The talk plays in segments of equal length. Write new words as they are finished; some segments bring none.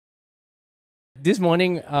This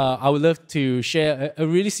morning, I would love to share a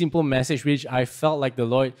really simple message which I felt like the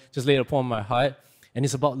Lord just laid upon my heart, and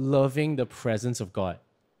it's about loving the presence of God.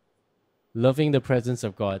 Loving the presence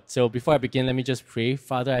of God. So before I begin, let me just pray.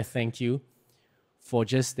 Father, I thank you for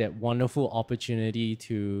just that wonderful opportunity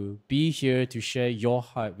to be here to share your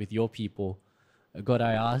heart with your people. God,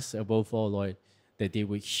 I ask above all, Lord, that they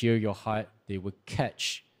would hear your heart, they would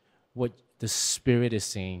catch what the Spirit is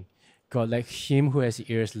saying. God, let him who has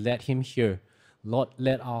ears, let him hear. Lord,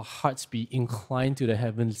 let our hearts be inclined to the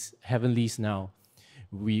heavenlies now.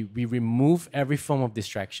 We remove every form of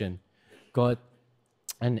distraction. God,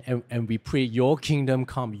 and we pray your kingdom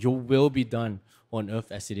come, your will be done on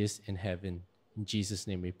earth as it is in heaven. In Jesus'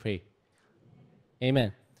 name we pray.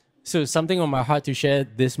 Amen. So something on my heart to share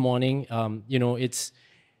this morning, it's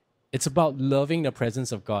about loving the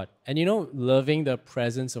presence of God. And loving the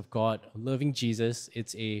presence of God, loving Jesus,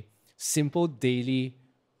 it's a simple daily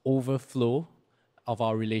overflow of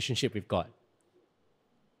our relationship with God.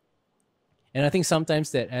 And I think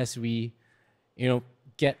sometimes that as we,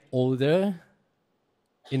 get older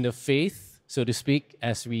in the faith, so to speak,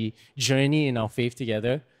 as we journey in our faith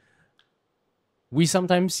together, we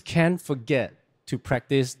sometimes can forget to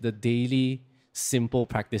practice the daily simple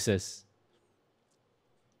practices.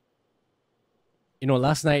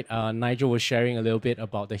 Last night, Nigel was sharing a little bit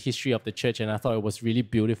about the history of the church, and I thought it was really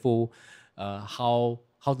beautiful how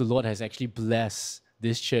the Lord has actually blessed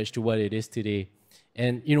this church to what it is today.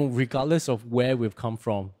 And, regardless of where we've come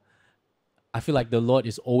from, I feel like the Lord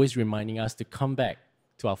is always reminding us to come back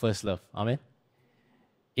to our first love. Amen?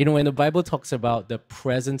 When the Bible talks about the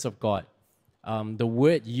presence of God, the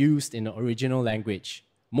word used in the original language,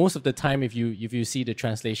 most of the time, if you see the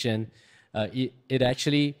translation, it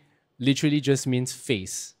actually literally just means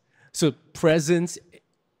face. So presence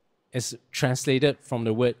is translated from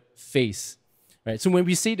the word face, right? So when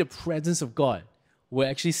we say the presence of God, we're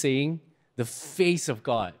actually saying the face of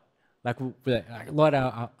God. Like Lord,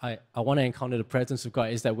 I want to encounter the presence of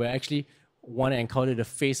God, is that we actually want to encounter the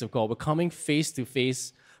face of God. We're coming face to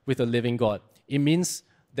face with a living God. It means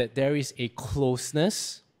that there is a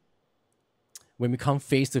closeness when we come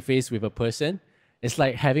face to face with a person. It's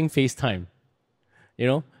like having FaceTime.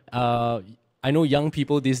 I know young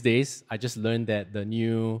people these days, I just learned that the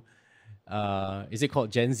new, is it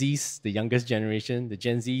called Gen Zs, the youngest generation, the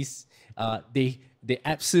Gen Zs, they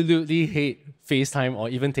absolutely hate FaceTime or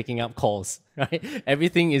even taking up calls, right?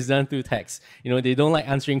 Everything is done through text. They don't like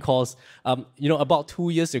answering calls. About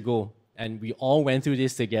 2 years ago, and we all went through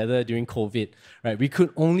this together during COVID, right? We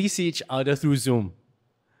could only see each other through Zoom,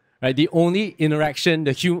 right? The only interaction,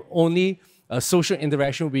 social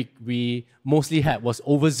interaction we mostly had was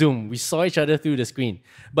over Zoom. We saw each other through the screen.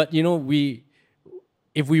 But,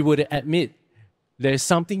 if we were to admit, there's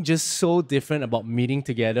something just so different about meeting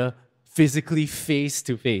together physically face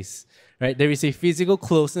to face, right? There is a physical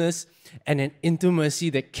closeness and an intimacy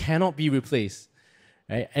that cannot be replaced,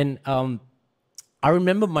 right? And I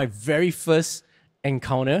remember my very first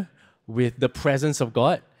encounter with the presence of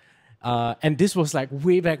God. And this was like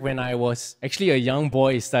way back when I was actually a young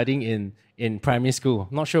boy studying in primary school.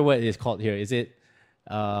 I'm not sure what it is called here. Is it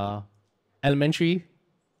elementary?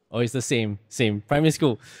 Or it's the same primary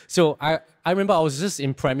school. So I remember I was just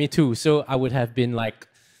in primary 2, so I would have been like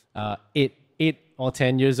 8 or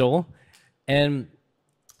 10 years old. And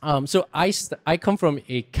so I come from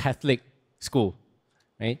a Catholic school,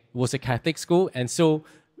 right? It was a Catholic school, and so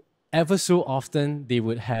ever so often they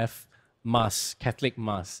would have Mass, Catholic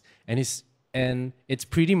Mass, and it's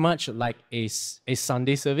pretty much like a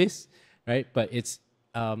Sunday service, right? But it's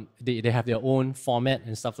they have their own format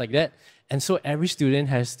and stuff like that, and so every student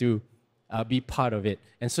has to be part of it,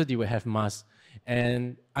 and so they would have Mass.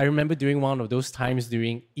 And I remember during one of those times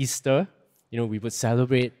during Easter, we would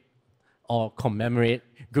celebrate or commemorate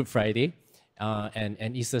Good Friday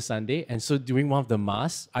and Easter Sunday, and so during one of the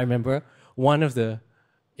Mass, I remember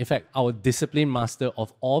in fact, our discipline master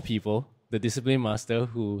of all people, the discipline master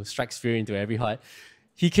who strikes fear into every heart,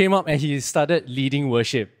 he came up and he started leading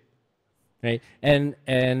worship, right?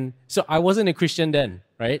 And so I wasn't a Christian then,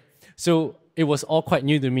 right? So it was all quite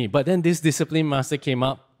new to me. But then this discipline master came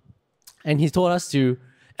up and he told us to,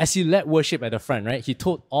 as he led worship at the front, right? He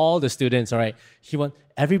told all the students, all right,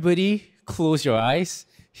 everybody close your eyes.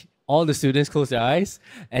 All the students closed their eyes,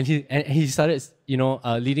 and he started,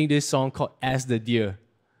 leading this song called "As the Deer."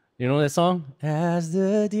 You know that song? As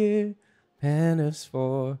the deer panteth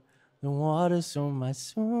for the waters, so my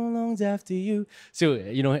soul longs after you. So,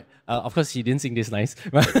 of course, he didn't sing this nice,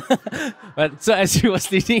 but so as he was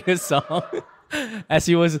leading the song, as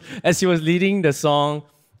he was leading the song,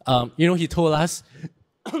 he told us,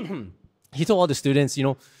 he told all the students,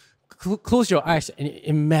 close your eyes and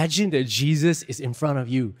imagine that Jesus is in front of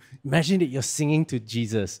you. Imagine that you're singing to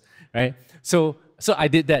Jesus, right? So I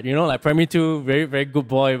did that, like primary 2, very, very good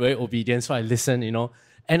boy, very obedient. So I listened,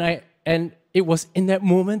 and it was in that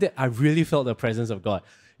moment that I really felt the presence of God.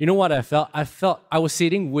 You know what I felt? I was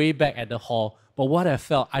sitting way back at the hall, but what I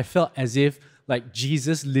felt as if like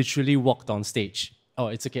Jesus literally walked on stage. Oh,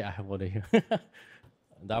 it's okay, I have water here.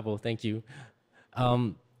 Double, thank you.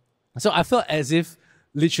 So I felt as if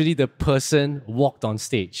literally the person walked on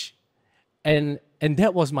stage. And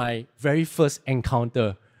that was my very first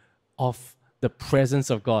encounter of the presence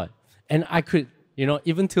of God. And I could,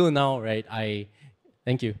 even till now, right,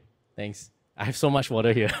 thank you, thanks. I have so much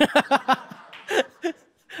water here.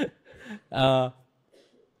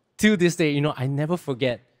 Till this day, I never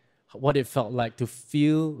forget what it felt like to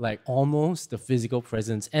feel like almost the physical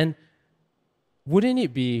presence. And wouldn't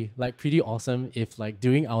it be like pretty awesome if like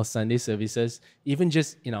during our Sunday services, even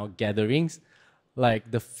just in our gatherings, like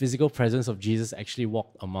the physical presence of Jesus actually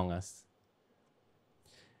walked among us?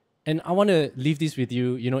 And I want to leave this with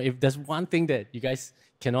you, if there's one thing that you guys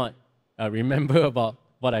cannot remember about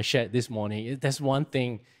what I shared this morning, if there's one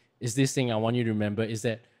thing, is this thing I want you to remember, is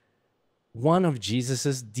that one of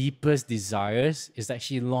Jesus's deepest desires is that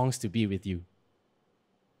he longs to be with you.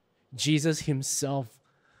 Jesus himself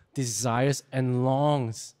desires and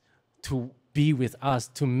longs to be with us,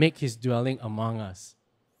 to make his dwelling among us.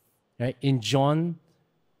 Right? In John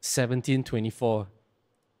 17:24,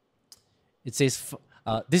 it says,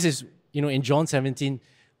 this is, in John 17,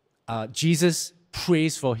 Jesus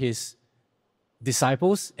prays for his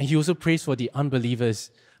disciples and he also prays for the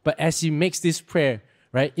unbelievers. But as he makes this prayer,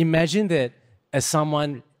 right, imagine that as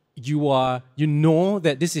someone, you know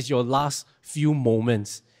that this is your last few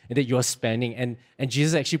moments and that you're spending, and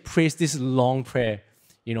Jesus actually prays this long prayer,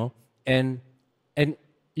 and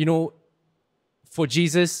for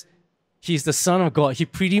Jesus, he's the Son of God. He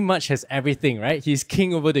pretty much has everything, right? He's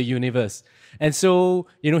king over the universe. And so,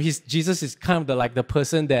 Jesus is kind of the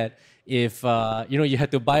person that if, you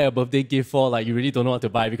had to buy a birthday gift for, like, you really don't know what to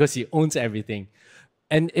buy because he owns everything.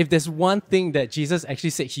 And if there's one thing that Jesus actually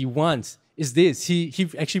said he wants, is this. He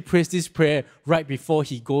actually prays this prayer right before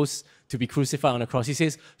he goes to be crucified on the cross. He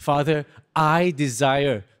says, Father, I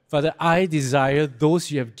desire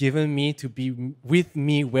those you have given me to be with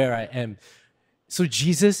me where I am. So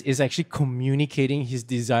Jesus is actually communicating his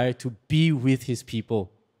desire to be with his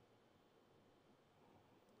people.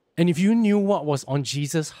 And if you knew what was on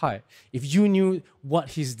Jesus' heart, if you knew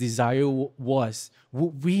what his desire was,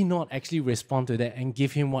 would we not actually respond to that and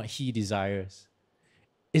give him what he desires?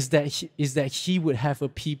 Is that he would have a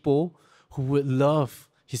people who would love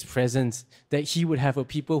his presence, that he would have a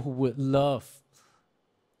people who would love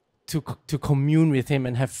to commune with him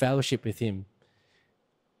and have fellowship with him.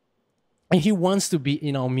 And he wants to be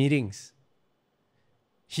in our meetings.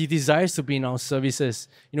 He desires to be in our services.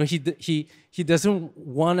 He doesn't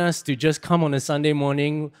want us to just come on a Sunday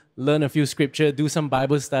morning, learn a few scripture, do some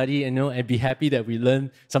Bible study, and be happy that we learn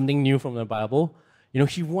something new from the Bible.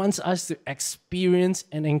 He wants us to experience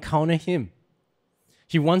and encounter him.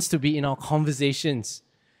 He wants to be in our conversations.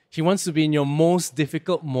 He wants to be in your most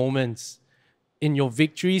difficult moments. In your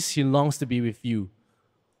victories, he longs to be with you.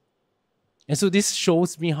 And so this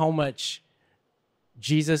shows me how much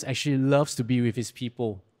Jesus actually loves to be with his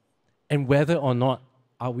people. And whether or not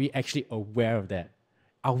are we actually aware of that?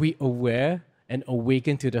 Are we aware and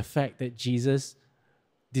awakened to the fact that Jesus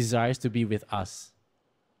desires to be with us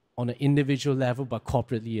on an individual level, but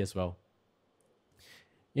corporately as well?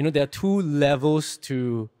 There are two levels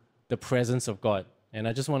to the presence of God. And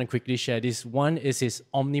I just want to quickly share this. One is his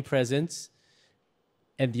omnipresence,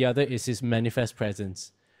 and the other is his manifest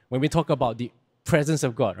presence. When we talk about the presence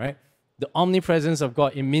of God, right? The omnipresence of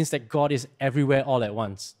God, it means that God is everywhere all at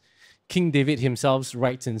once. King David himself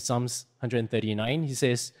writes in Psalms 139, he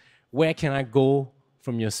says, "Where can I go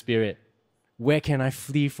from your spirit? Where can I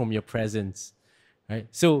flee from your presence?" Right?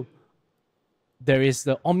 So there is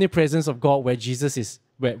the omnipresence of God where Jesus is,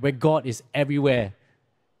 where God is everywhere,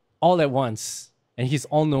 all at once, and he's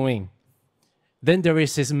all-knowing. Then there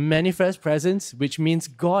is his manifest presence, which means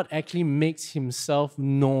God actually makes himself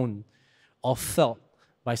known or felt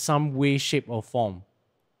by some way, shape, or form.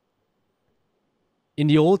 In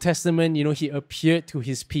the Old Testament, he appeared to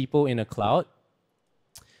his people in a cloud.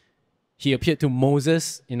 He appeared to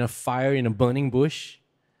Moses in a fire in a burning bush.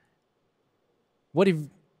 What if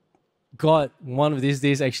God, one of these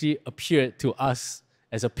days, actually appeared to us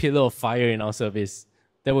as a pillar of fire in our service?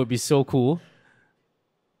 That would be so cool.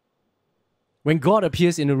 When God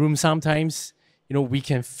appears in a room, sometimes, we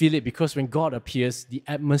can feel it, because when God appears, the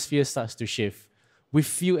atmosphere starts to shift. We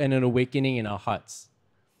feel an awakening in our hearts.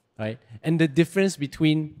 right? And the difference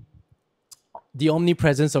between the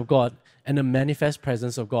omnipresence of God and the manifest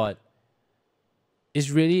presence of God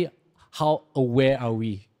is really how aware are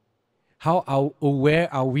we?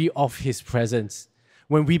 Aware are we of His presence?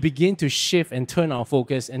 When we begin to shift and turn our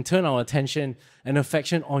focus and turn our attention and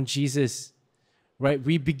affection on Jesus, right?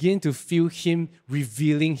 We begin to feel Him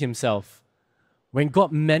revealing Himself. When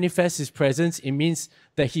God manifests His presence, it means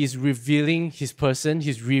that He is revealing His person,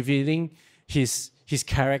 He's revealing His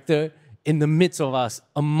character in the midst of us,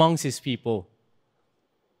 amongst His people.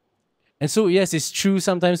 And so, yes, it's true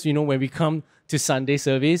sometimes, when we come to Sunday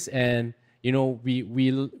service and,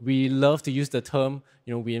 we love to use the term,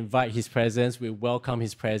 we invite His presence, we welcome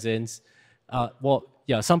His presence.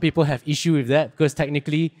 Some people have issue with that because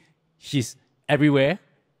technically He's everywhere.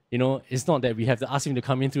 It's not that we have to ask Him to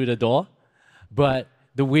come in through the door, but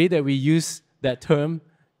the way that we use that term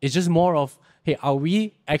is just more of, hey, are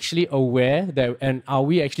we actually aware that, and are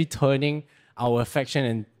we actually turning our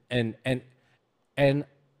affection and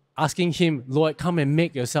asking Him, Lord, come and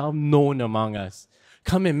make yourself known among us.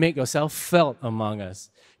 Come and make yourself felt among us.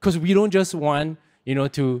 Because we don't just want,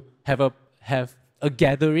 to have a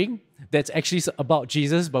gathering that's actually about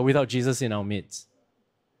Jesus, but without Jesus in our midst.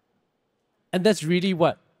 And that's really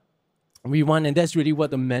what we want, and that's really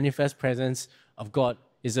what the manifest presence of God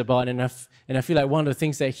is about. And I feel like one of the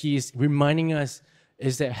things that He's reminding us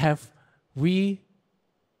is that have we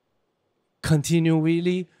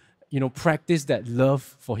continually, practice that love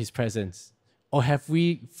for His presence? Or have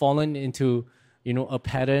we fallen into, a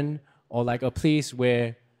pattern or like a place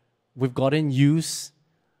where we've gotten used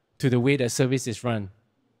to the way that service is run?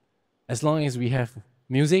 As long as we have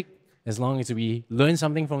music, as long as we learn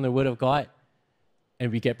something from the Word of God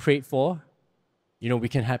and we get prayed for, we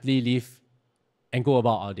can happily live and go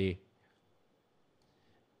about our day.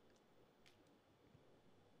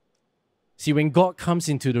 See, when God comes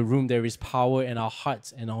into the room, there is power, and our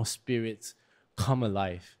hearts and our spirits come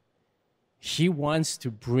alive. He wants to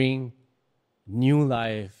bring new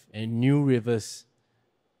life and new rivers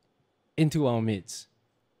into our midst.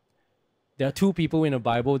 There are two people in the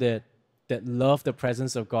Bible that love the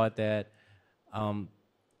presence of God that I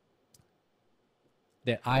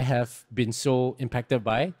have been so impacted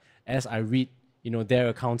by as I read, their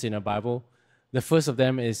accounts in the Bible. The first of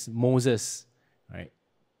them is Moses, right?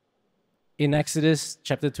 In Exodus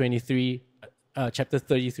chapter 33,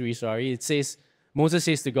 it says, Moses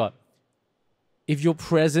says to God, if your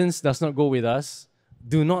presence does not go with us,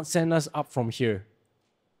 do not send us up from here.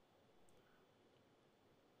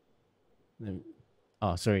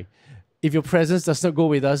 If your presence does not go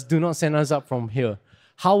with us, do not send us up from here.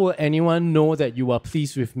 How will anyone know that you are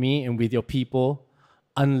pleased with me and with your people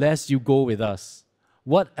unless you go with us?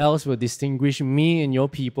 What else will distinguish me and your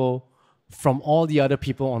people from all the other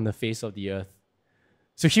people on the face of the earth?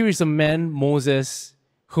 So here is a man, Moses,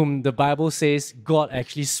 whom the Bible says God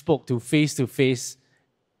actually spoke to face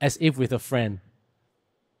as if with a friend.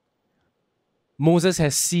 Moses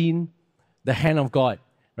has seen the hand of God,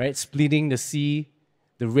 right, splitting the sea,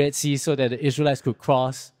 the Red Sea, so that the Israelites could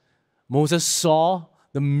cross. Moses saw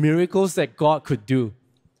the miracles that God could do.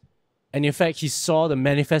 And in fact, he saw the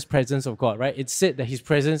manifest presence of God, right? It's said that His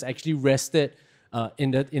presence actually rested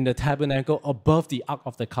in the tabernacle above the Ark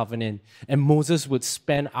of the Covenant. And Moses would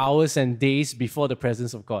spend hours and days before the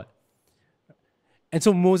presence of God. And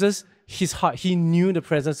so Moses, his heart, he knew the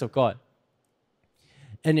presence of God.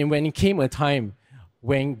 And then when it came a time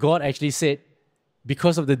when God actually said,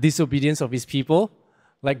 because of the disobedience of His people,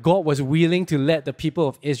 like God was willing to let the people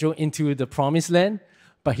of Israel into the promised land,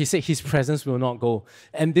 but He said His presence will not go.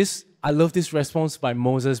 And I love this response by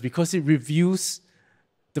Moses because it reveals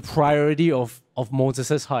the priority of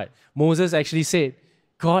Moses' heart. Moses actually said,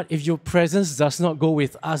 God, if your presence does not go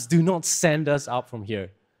with us, do not send us out from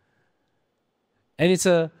here. And it's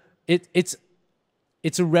a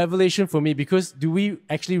revelation for me, because do we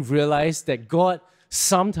actually realize that God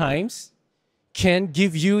sometimes can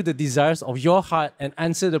give you the desires of your heart and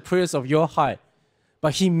answer the prayers of your heart,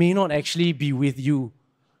 but He may not actually be with you.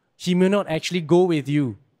 He may not actually go with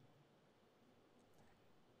you.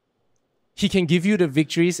 He can give you the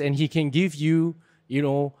victories, and He can give you,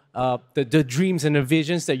 the dreams and the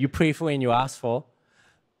visions that you pray for and you ask for.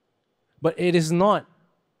 But it is not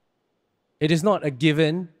a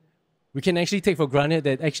given. We can actually take for granted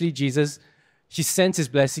that actually Jesus, He sends His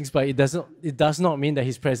blessings, but it does not mean that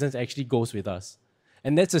His presence actually goes with us.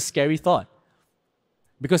 And that's a scary thought.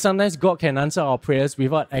 Because sometimes God can answer our prayers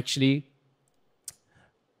without actually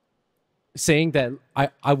saying that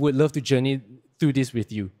I would love to journey through this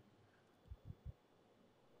with you.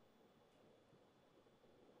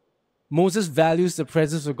 Moses values the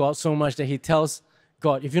presence of God so much that he tells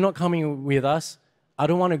God, if you're not coming with us, I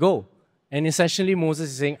don't want to go. And essentially, Moses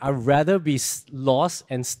is saying, I'd rather be lost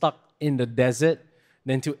and stuck in the desert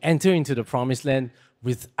than to enter into the promised land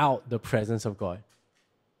without the presence of God.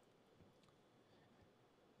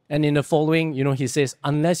 And in the following, he says,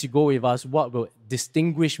 unless you go with us, what will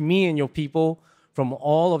distinguish me and your people from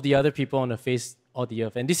all of the other people on the face of the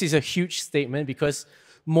earth? And this is a huge statement because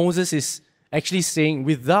Moses is actually saying,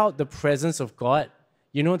 without the presence of God,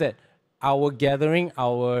 that our gathering,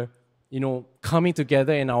 our, coming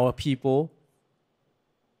together in our people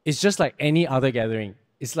is just like any other gathering.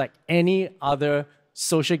 It's like any other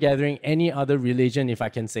social gathering, any other religion, if I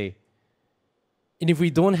can say. And if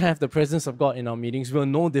we don't have the presence of God in our meetings, we're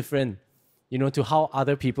no different, to how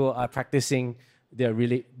other people are practicing their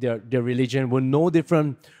religion. We're no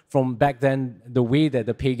different from back then, the way that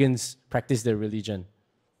the pagans practiced their religion.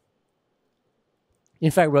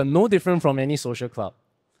 In fact, we're no different from any social club.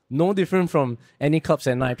 No different from any clubs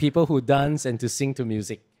at night, people who dance and to sing to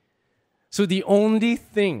music. So the only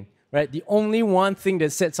thing, right, the only one thing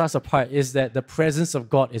that sets us apart is that the presence of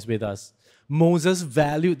God is with us. Moses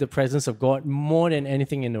valued the presence of God more than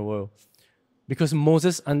anything in the world because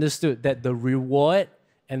Moses understood that the reward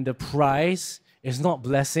and the prize is not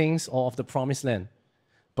blessings or of the promised land,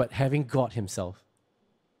 but having God himself.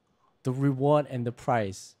 The reward and the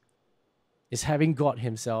prize is having God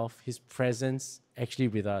himself, his presence actually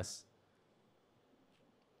with us.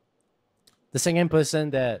 The second person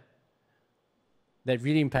that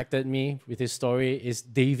really impacted me with his story is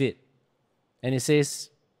David. And it says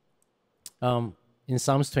in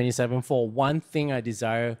Psalms 27:4, one thing I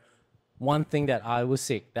desire, one thing that I will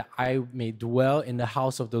seek, that I may dwell in the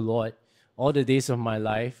house of the Lord all the days of my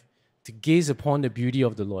life, to gaze upon the beauty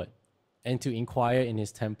of the Lord and to inquire in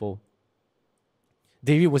his temple.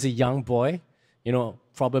 David was a young boy,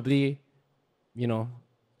 probably,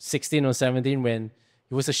 16 or 17 when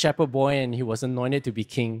he was a shepherd boy and he was anointed to be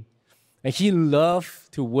king. And he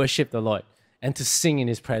loved to worship the Lord and to sing in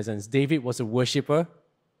his presence. David was a worshiper.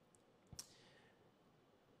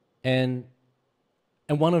 And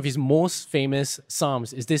one of his most famous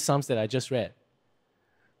psalms is this psalms that I just read.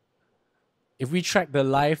 If we track the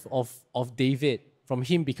life of David, from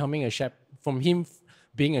him becoming from him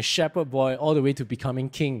being a shepherd boy all the way to becoming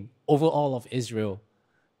king over all of Israel,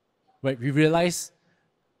 right? We realize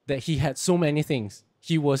that he had so many things.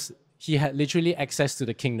 He had literally access to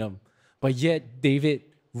the kingdom, but yet David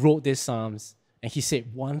wrote these psalms and he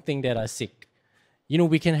said, one thing that I seek.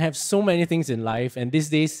 We can have so many things in life, and these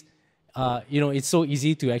days, it's so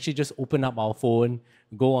easy to actually just open up our phone,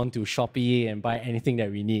 go on to Shopee and buy anything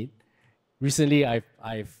that we need. Recently,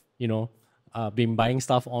 I've been buying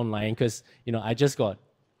stuff online because,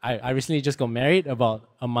 I recently just got married about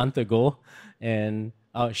a month ago, and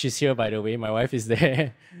she's here, by the way. My wife is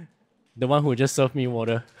there, the one who just served me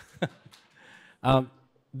water.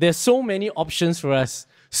 There's so many options for us,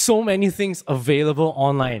 so many things available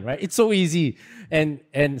online, right? It's so easy, and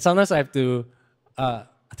sometimes I have to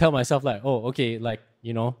tell myself like, oh, okay,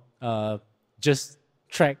 just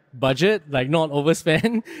track budget, not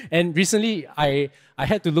overspend. And recently, I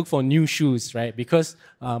had to look for new shoes, right? Because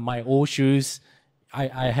my old shoes,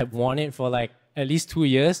 I had worn it for at least 2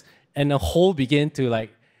 years, and a hole began to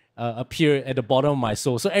appear at the bottom of my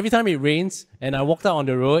sole. So every time it rains and I walked out on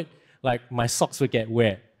the road, my socks would get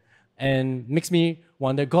wet, and makes me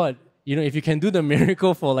wonder, God, if you can do the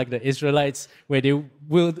miracle for the Israelites where they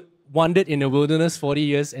wandered in the wilderness 40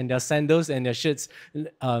 years and their sandals and their shirts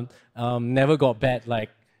never got bad,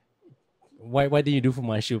 why didn't you do for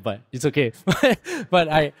my shoe? But it's okay. But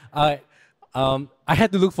I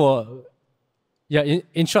had to look for,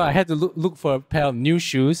 in short, I had to look for a pair of new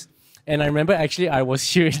shoes. And I remember actually I was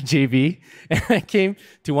here in JB and I came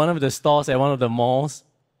to one of the stores at one of the malls.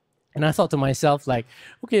 And I thought to myself,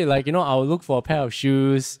 okay, I'll look for a pair of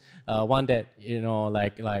shoes, one that,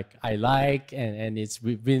 I like and it's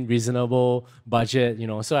within reasonable budget,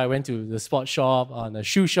 So I went to the sports shop, the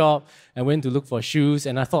shoe shop, and went to look for shoes.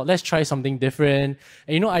 And I thought, let's try something different.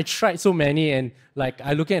 And, I tried so many, and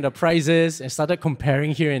I looked at the prices and started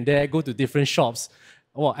comparing here and there, go to different shops.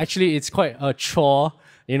 Well, actually, it's quite a chore,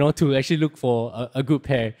 to actually look for a good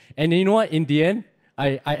pair. And you know what? In the end,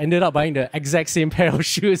 I ended up buying the exact same pair of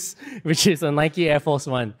shoes, which is a Nike Air Force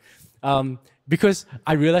One. Because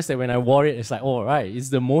I realized that when I wore it, it's all right, it's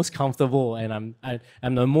the most comfortable, and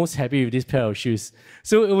I'm the most happy with this pair of shoes.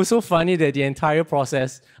 So it was so funny that the entire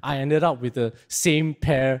process, I ended up with the same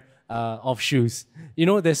pair of shoes.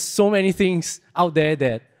 There's so many things out there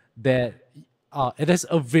that it is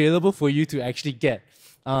available for you to actually get.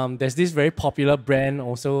 There's this very popular brand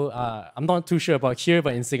also, I'm not too sure about here,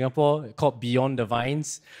 but in Singapore, called Beyond the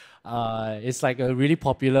Vines. It's like a really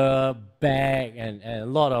popular bag, and a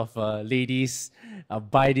lot of ladies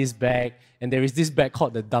buy this bag. And there is this bag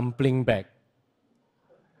called the dumpling bag.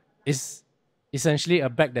 It's essentially a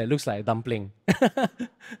bag that looks like a dumpling.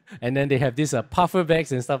 And then they have these puffer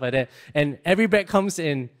bags and stuff like that. And every bag comes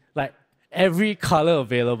in like every color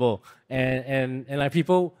available. And like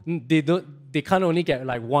people, they can't only get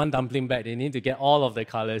like one dumpling bag, they need to get all of the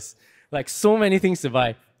colors. Like so many things to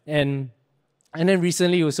buy. And then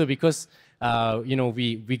recently also, because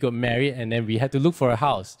we got married and then we had to look for a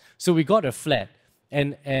house. So we got a flat.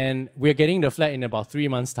 And we're getting the flat in about 3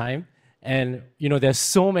 months' time. And there's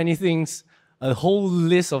so many things, a whole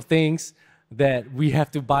list of things that we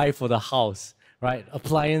have to buy for the house, right?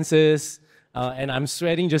 Appliances, and I'm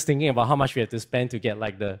sweating just thinking about how much we have to spend to get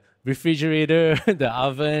like the refrigerator, the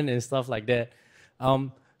oven, and stuff like that.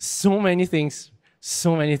 So many things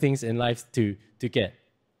in life to get.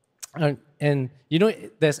 And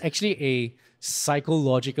there's actually a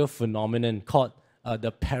psychological phenomenon called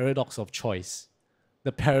the paradox of choice.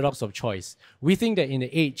 The paradox of choice. We think that in the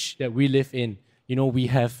age that we live in, we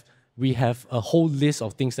have a whole list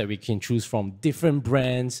of things that we can choose from, different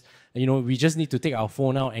brands. We just need to take our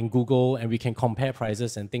phone out and Google, and we can compare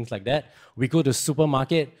prices and things like that. We go to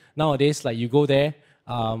supermarket nowadays, like you go there,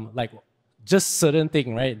 like just certain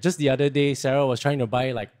thing, right? Just the other day, Sarah was trying to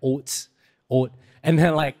buy like oat, and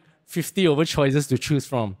then like 50 over choices to choose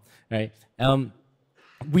from, right?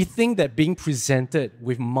 We think that being presented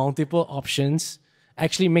with multiple options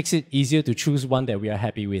actually makes it easier to choose one that we are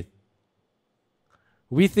happy with.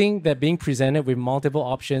 We think that being presented with multiple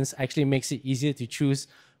options actually makes it easier to choose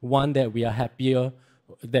one that we are happy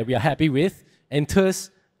with, and thus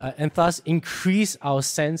increase our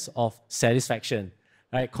sense of satisfaction,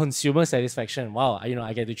 right? Consumer satisfaction. Wow,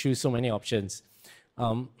 I get to choose so many options.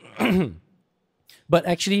 But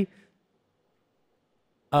actually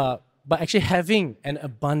having an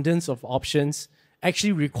abundance of options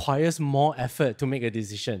actually requires more effort to make a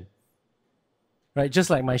decision, right?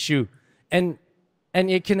 Just like my shoe. And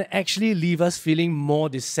it can actually leave us feeling more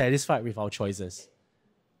dissatisfied with our choices.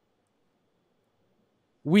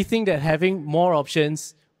 We think that having more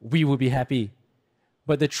options, we will be happy.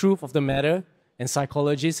 But the truth of the matter, and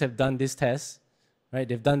psychologists have done this test, right?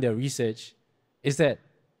 They've done their research, is that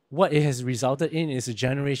what it has resulted in is a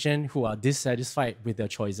generation who are dissatisfied with their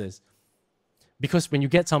choices. Because when you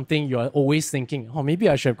get something, you're always thinking, oh, maybe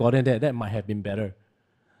I should have gotten that. That might have been better.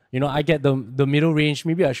 I get the middle range.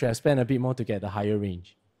 Maybe I should have spent a bit more to get the higher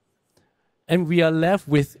range. And we are left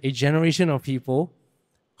with a generation of people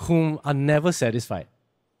whom are never satisfied.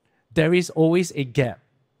 There is always a gap.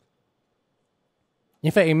 In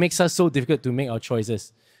fact, it makes us so difficult to make our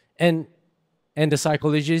choices. And the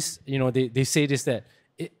psychologists, they say this, that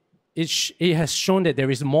it has shown that there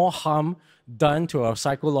is more harm done to our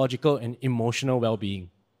psychological and emotional well-being.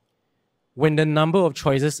 When the number of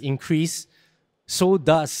choices increase, so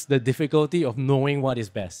does the difficulty of knowing what is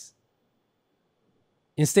best.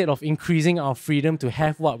 Instead of increasing our freedom to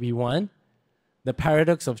have what we want, the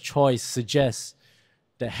paradox of choice suggests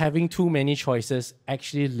that having too many choices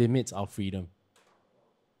actually limits our freedom.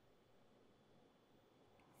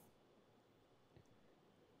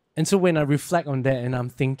 And so when I reflect on that and I'm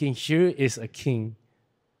thinking, here is a king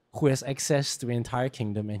who has access to the entire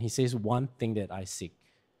kingdom, and he says, one thing that I seek.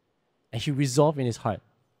 And he resolved in his heart,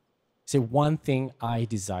 say, one thing I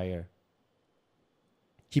desire.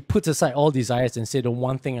 He puts aside all desires and said, the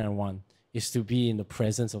one thing I want is to be in the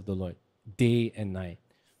presence of the Lord day and night.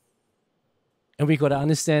 And we got to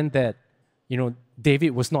understand that, David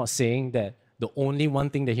was not saying that the only one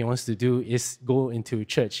thing that he wants to do is go into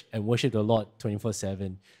church and worship the Lord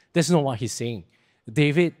 24/7. That's not what he's saying.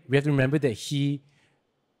 David, we have to remember that he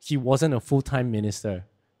wasn't a full-time minister.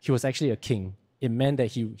 He was actually a king. It meant that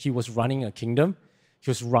he was running a kingdom. He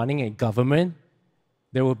was running a government.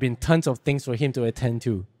 There would have been tons of things for him to attend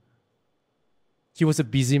to. He was a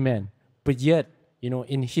busy man. But yet,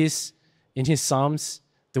 in his Psalms,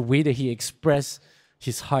 the way that he expressed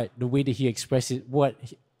his heart, the way that he expressed what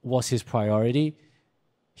was his priority,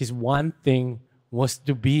 his one thing was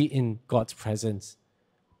to be in God's presence,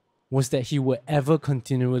 was that he would ever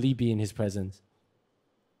continually be in his presence.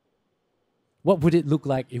 What would it look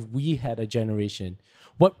like if we had a generation?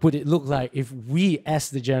 What would it look like if we, as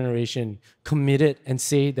the generation, committed and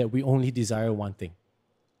say that we only desire one thing?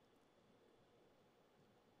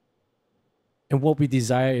 And what we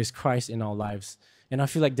desire is Christ in our lives. And I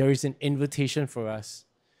feel like there is an invitation for us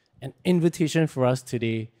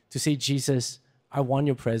today to say, Jesus, I want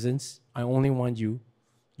your presence. I only want you.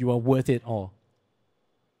 You are worth it all.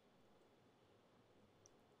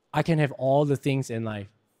 I can have all the things in life.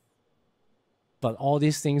 But all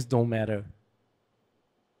these things don't matter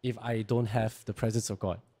if I don't have the presence of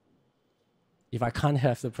God. If I can't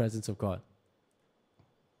have the presence of God.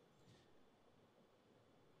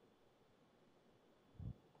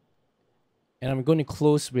 And I'm going to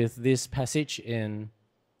close with this passage in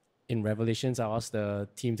Revelations. I'll ask the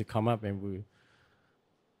team to come up, and we're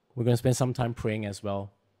going to spend some time praying as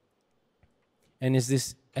well. And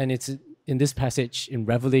it's in this passage in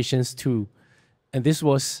Revelations 2. And this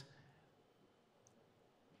was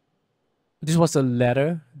a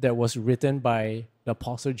letter that was written by the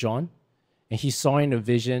Apostle John. And he saw in a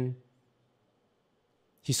vision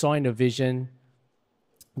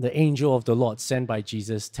the angel of the Lord sent by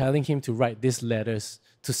Jesus, telling him to write these letters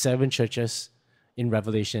to 7 churches in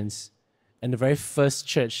Revelations. And the very first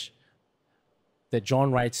church that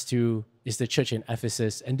John writes to is the church in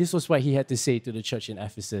Ephesus. And this was what he had to say to the church in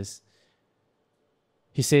Ephesus.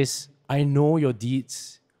 He says, I know your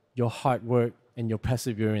deeds, your hard work, and your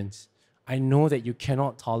perseverance. I know that you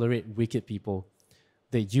cannot tolerate wicked people,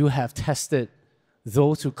 that you have tested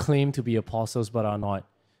those who claim to be apostles but are not,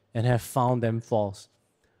 and have found them false.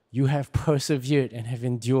 You have persevered and have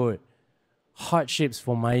endured hardships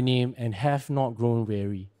for my name and have not grown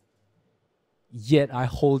weary. Yet I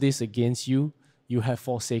hold this against you. You have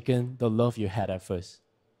forsaken the love you had at first.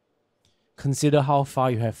 Consider how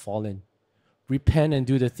far you have fallen. Repent and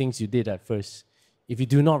do the things you did at first. If you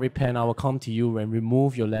do not repent, I will come to you and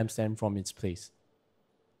remove your lampstand from its place.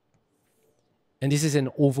 And this is an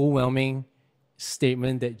overwhelming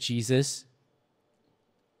statement that Jesus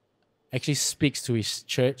actually speaks to his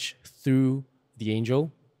church through the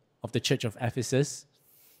angel of the church of Ephesus.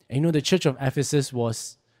 And you know, the church of Ephesus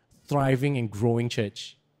was thriving and growing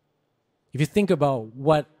church. If you think about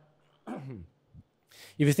what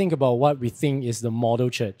we think is the model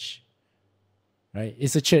church, right?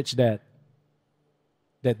 It's a church that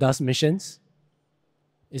does missions.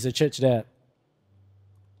 It's a church that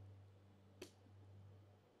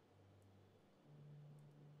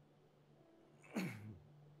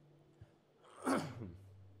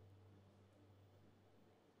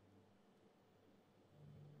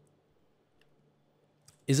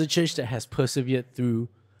has persevered through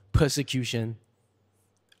persecution,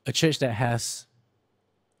 a church that has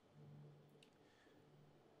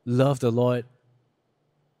loved the Lord,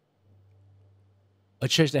 a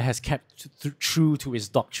church that has kept true to its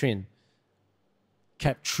doctrine,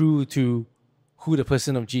 kept true to who the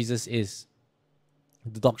person of Jesus is,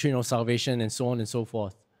 the doctrine of salvation, and so on and so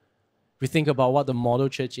forth. We think about what the model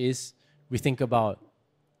church is. We think about,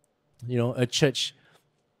 a church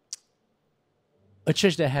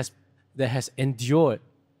that has endured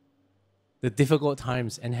the difficult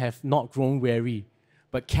times and have not grown weary,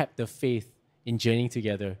 but kept the faith in journeying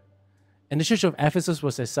together. And the church of Ephesus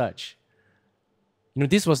was as such.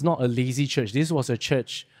 This was not a lazy church. This was a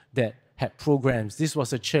church that had programs. This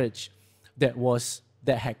was a church that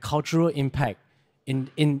had cultural impact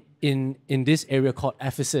in this area called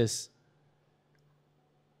Ephesus.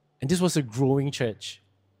 And this was a growing church.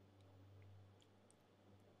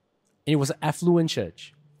 And it was an affluent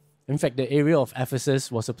church. In fact, the area of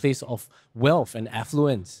Ephesus was a place of wealth and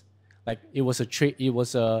affluence. Like it was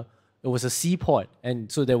a seaport, and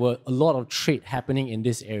so there were a lot of trade happening in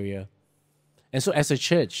this area. And so as a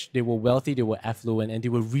church, they were wealthy, they were affluent, and they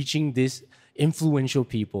were reaching these influential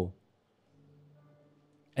people.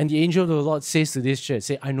 And the angel of the Lord says to this church,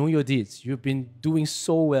 I know your deeds. You've been doing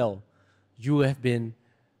so well. You have been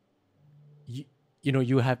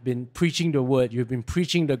preaching the word. You've been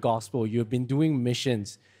preaching the gospel. You've been doing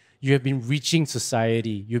missions. You have been reaching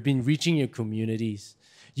society. You've been reaching your communities.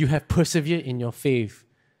 You have persevered in your faith.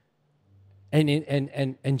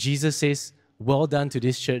 And Jesus says, well done to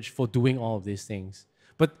this church for doing all of these things.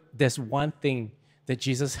 But there's one thing that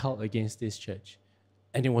Jesus held against this church.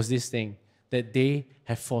 And it was this thing, that they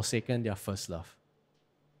have forsaken their first love.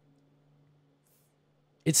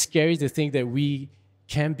 It's scary to think that we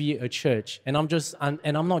can be a church, and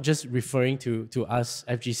I'm not just referring to us,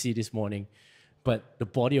 FGC, this morning, but the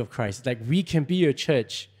body of Christ. Like, we can be a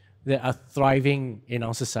church that are thriving in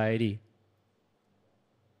our society.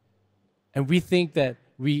 And we think that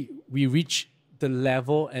we reach the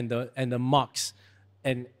level and the marks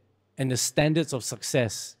and the standards of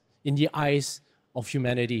success in the eyes of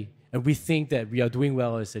humanity. And we think that we are doing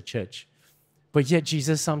well as a church. But yet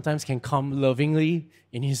Jesus sometimes can come lovingly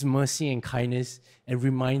in his mercy and kindness and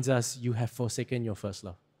reminds us, you have forsaken your first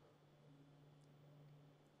love.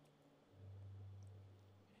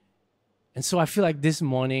 And so I feel like this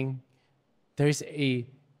morning, there is an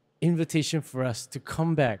invitation for us to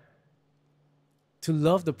come back, to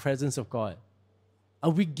love the presence of God.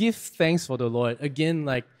 And we give thanks for the Lord. Again,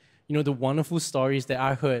 the wonderful stories that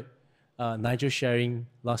I heard Nigel sharing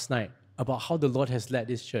last night about how the Lord has led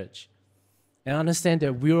this church. And understand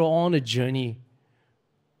that we're on a journey.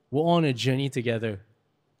 We're on a journey together.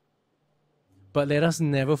 But let us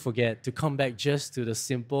never forget to come back just to the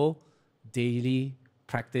simple, daily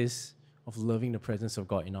practice of loving the presence of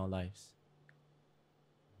God in our lives.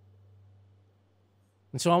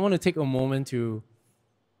 And so I want to take a moment to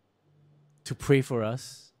pray for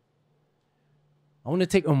us. I want to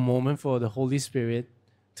take a moment for the Holy Spirit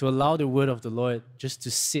to allow the word of the Lord just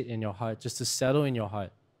to sit in your heart, just to settle in your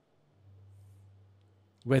heart.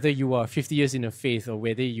 Whether you are 50 years in the faith or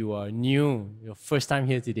whether you are new, your first time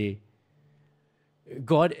here today,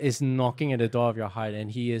 God is knocking at the door of your heart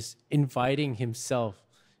and He is inviting Himself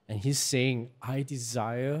and He's saying, I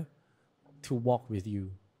desire to walk with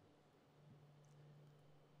you.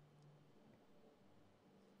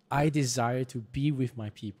 I desire to be with my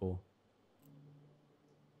people.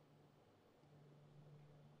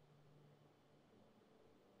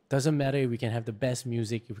 Doesn't matter if we can have the best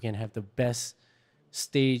music, if we can have the best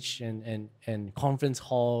stage and conference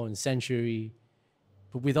hall and sanctuary,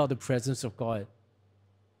 but without the presence of God,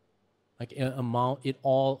 it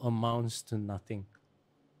all amounts to nothing.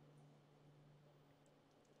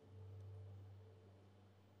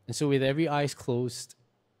 And so with every eyes closed,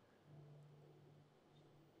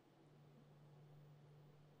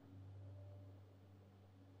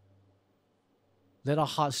 let our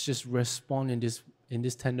hearts just respond in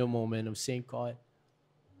this tender moment of saying, God,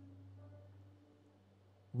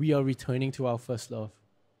 we are returning to our first love.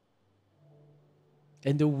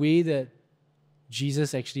 And the way that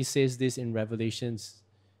Jesus actually says this in Revelations,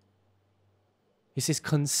 He says,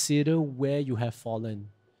 consider where you have fallen.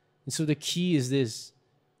 And so the key is this,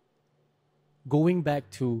 going back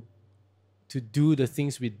to do the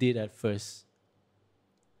things we did at first.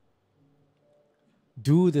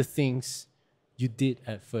 Do the things you did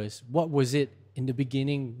at first. What was it in the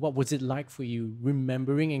beginning? What was it like for you?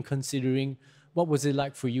 Remembering and considering, what was it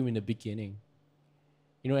like for you in the beginning?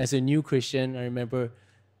 As a new Christian, I remember,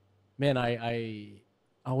 man, I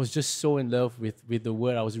was just so in love with the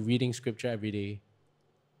word. I was reading scripture every day.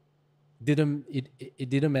 It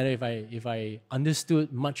didn't matter if I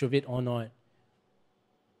understood much of it or not.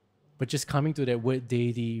 But just coming to that word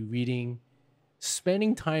daily, reading,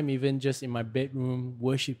 spending time even just in my bedroom,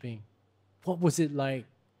 worshiping. What was it like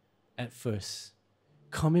at first?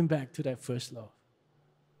 Coming back to that first love.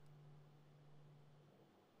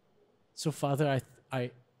 So Father, I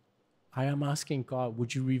am asking God,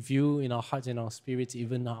 would you reveal in our hearts and our spirits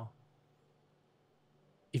even now?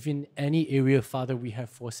 If in any area, Father, we have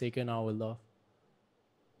forsaken our love.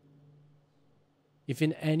 If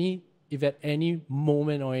at any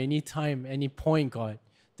moment or any time, any point, God,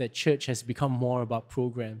 that church has become more about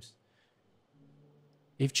programs.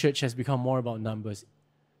 If church has become more about numbers.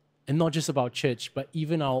 And not just about church, but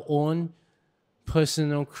even our own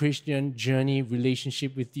personal Christian journey,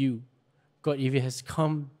 relationship with you. God, if it has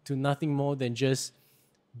come to nothing more than just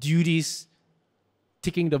duties,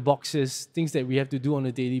 ticking the boxes, things that we have to do on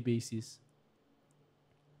a daily basis.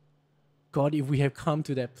 God, if we have come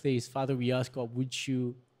to that place, Father, we ask, God, would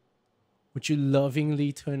you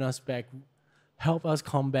lovingly turn us back? Help us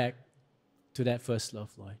come back to that first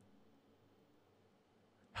love, Lord.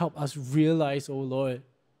 Help us realize, oh Lord,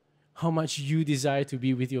 how much you desire to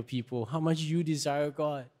be with your people, how much you desire,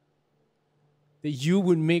 God, that you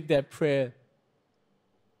would make that prayer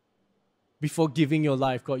before giving your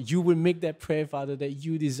life, God. You would make that prayer, Father, that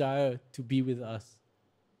you desire to be with us.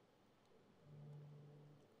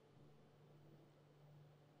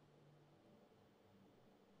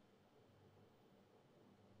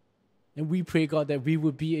 And we pray, God, that we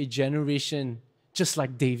would be a generation just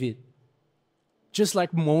like David, just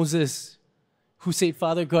like Moses, who said,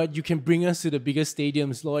 Father God, you can bring us to the biggest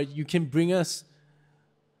stadiums, Lord. You can bring us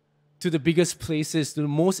to the biggest places, to the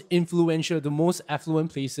most influential, the most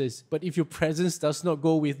affluent places. But if your presence does not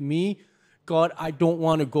go with me, God, I don't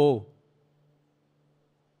want to go.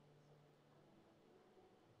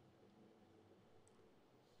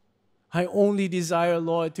 I only desire,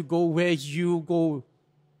 Lord, to go where you go.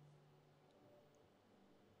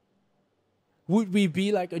 Would we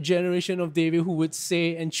be like a generation of David who would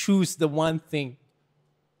say and choose the one thing?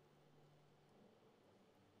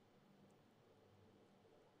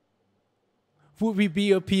 Would we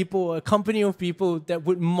be a people, a company of people that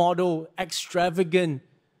would model extravagant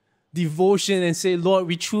devotion and say, Lord,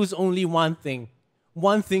 we choose only one thing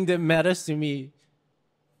that matters to me.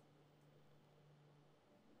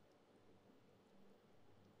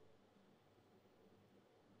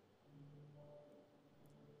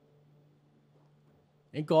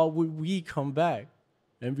 And God, would we come back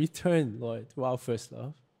and return, Lord, to our first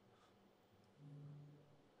love.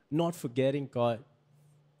 Not forgetting, God,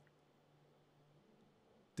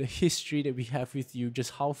 the history that we have with you,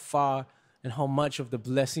 just how far and how much of the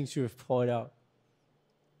blessings you have poured out.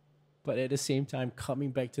 But at the same time,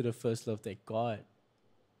 coming back to the first love that God,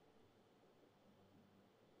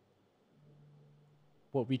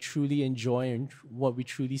 what we truly enjoy and what we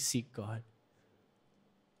truly seek, God,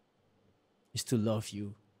 is to love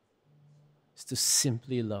you, is to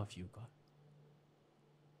simply love you, God.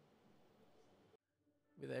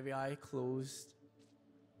 With every eye closed,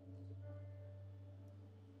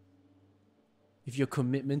 if your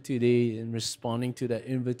commitment today in responding to that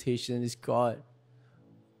invitation is, God,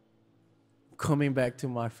 coming back to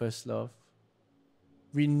my first love,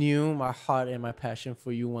 renew my heart and my passion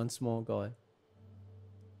for you once more, God.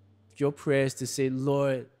 If your prayer is to say,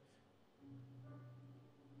 Lord,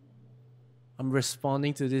 I'm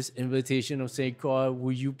responding to this invitation of saying, God,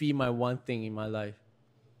 will you be my one thing in my life?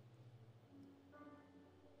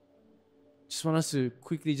 Just want us to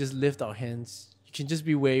quickly just lift our hands. You can just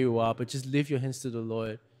be where you are, but just lift your hands to the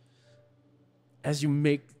Lord as you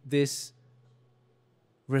make this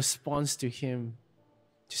response to Him.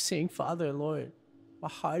 Just saying, Father, Lord, my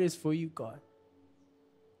heart is for you, God.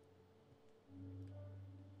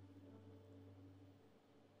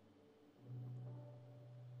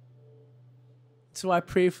 So I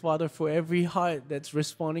pray, Father, for every heart that's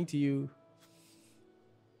responding to you,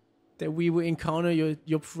 that we will encounter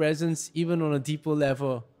your presence even on a deeper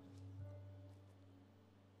level.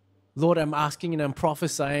 Lord, I'm asking and I'm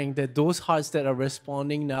prophesying that those hearts that are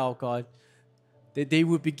responding now, God, that they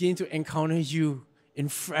will begin to encounter you in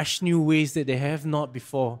fresh new ways that they have not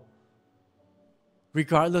before.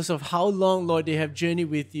 Regardless of how long, Lord, they have journeyed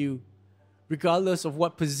with you, regardless of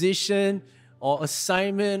what position or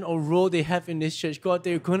assignment or role they have in this church, God,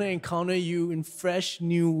 they're going to encounter you in fresh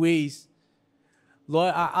new ways.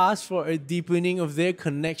 Lord, I ask for a deepening of their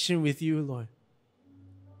connection with you, Lord.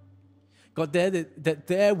 God, that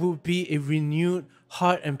there will be a renewed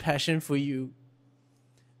heart and passion for you.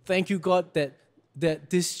 Thank you, God, that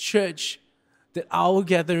this church, that our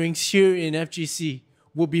gatherings here in FGC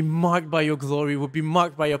will be marked by your glory, will be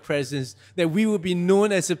marked by your presence, that we will be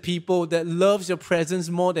known as a people that loves your presence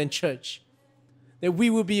more than church, that we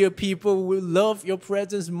will be a people who will love your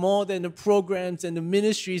presence more than the programs and the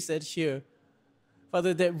ministries that here.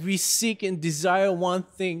 Father, that we seek and desire one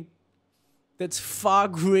thing that's far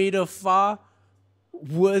greater, far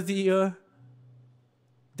worthier,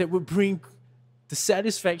 that will bring the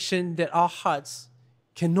satisfaction that our hearts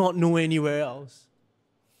cannot know anywhere else.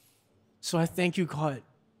 So I thank you, God.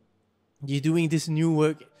 You're doing this new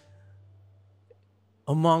work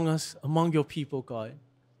among us, among your people, God.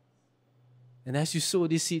 And as you sow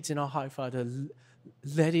these seeds in our heart, Father,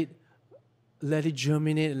 let it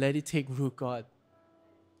germinate, let it take root, God.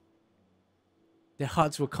 Their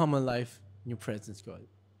hearts will come alive in your presence, God.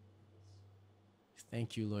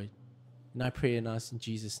 Thank you, Lord. And I pray and ask in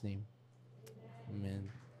Jesus' name. Amen.